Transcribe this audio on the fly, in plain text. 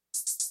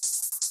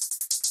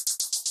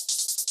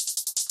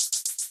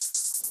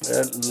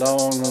At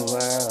long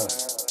last,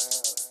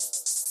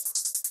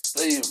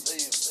 they've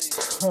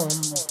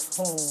come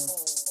home.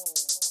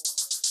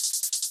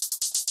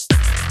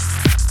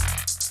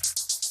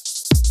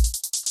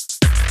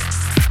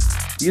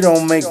 You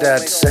don't make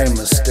that same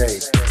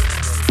mistake.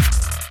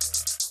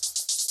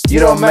 You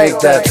don't make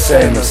that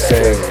same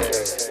mistake.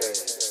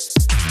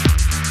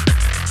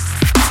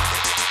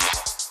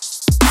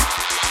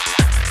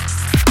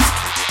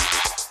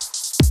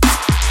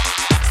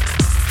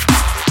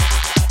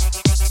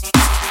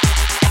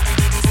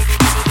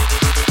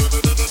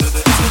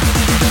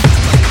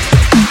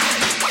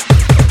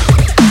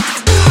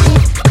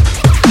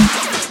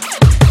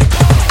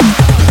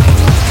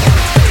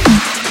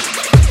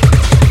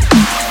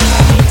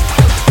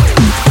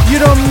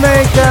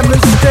 Make that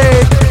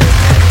mistake.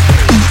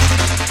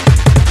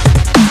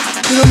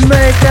 You don't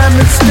make that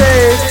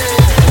mistake.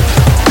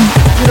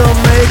 You don't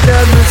make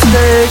that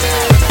mistake.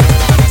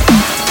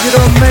 You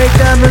don't make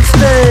that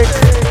mistake.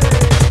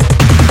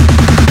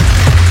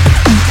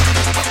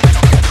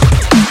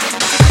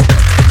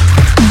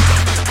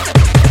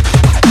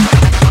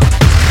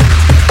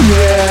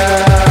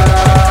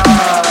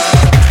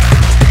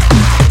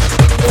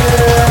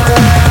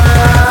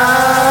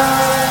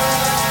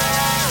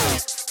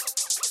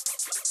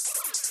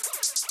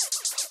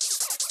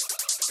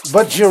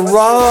 But you're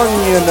wrong,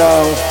 you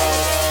know.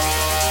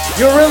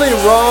 You're really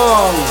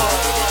wrong.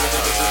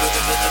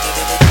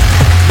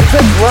 You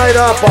picked right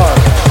up on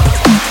it.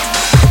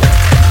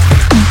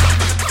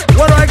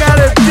 What do I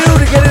gotta do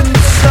to get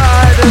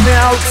inside and the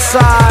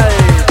outside?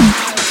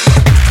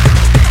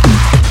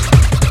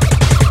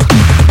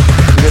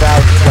 Get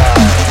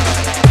outside.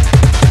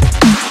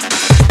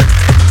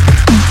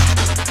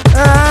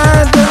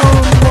 I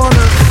don't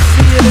wanna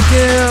see it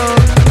again.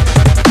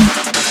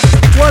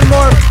 One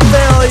more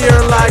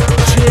failure like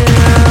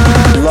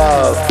Jim.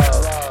 Love.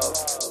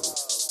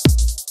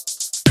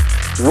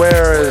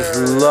 Where is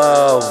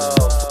love?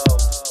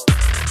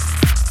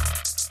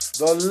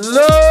 The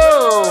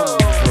love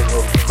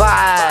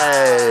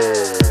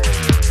vibe.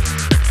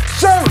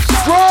 So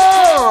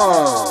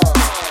strong.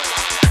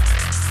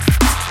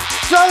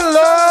 So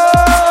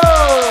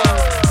low.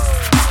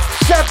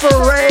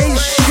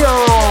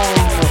 Separation.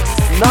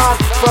 Not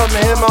from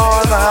him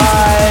on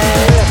high.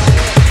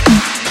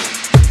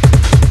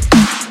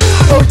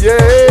 Oh yeah.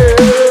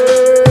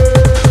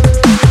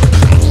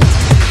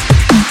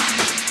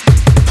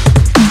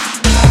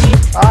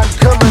 I'm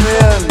coming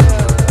in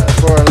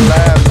for a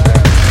land.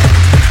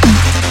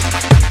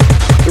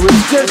 It was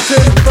just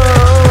info.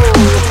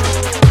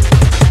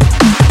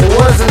 It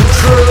wasn't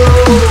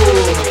true.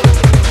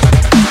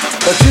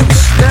 But you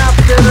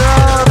snapped it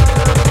up.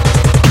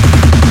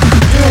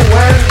 You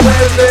went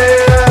with it.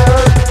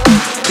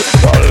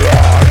 A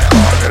lie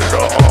on it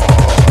all.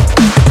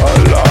 A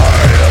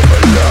lie of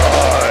a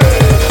lie.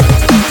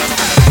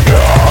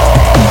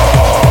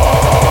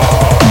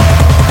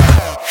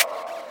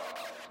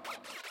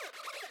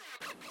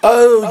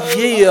 Oh,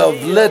 ye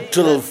of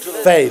little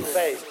faith,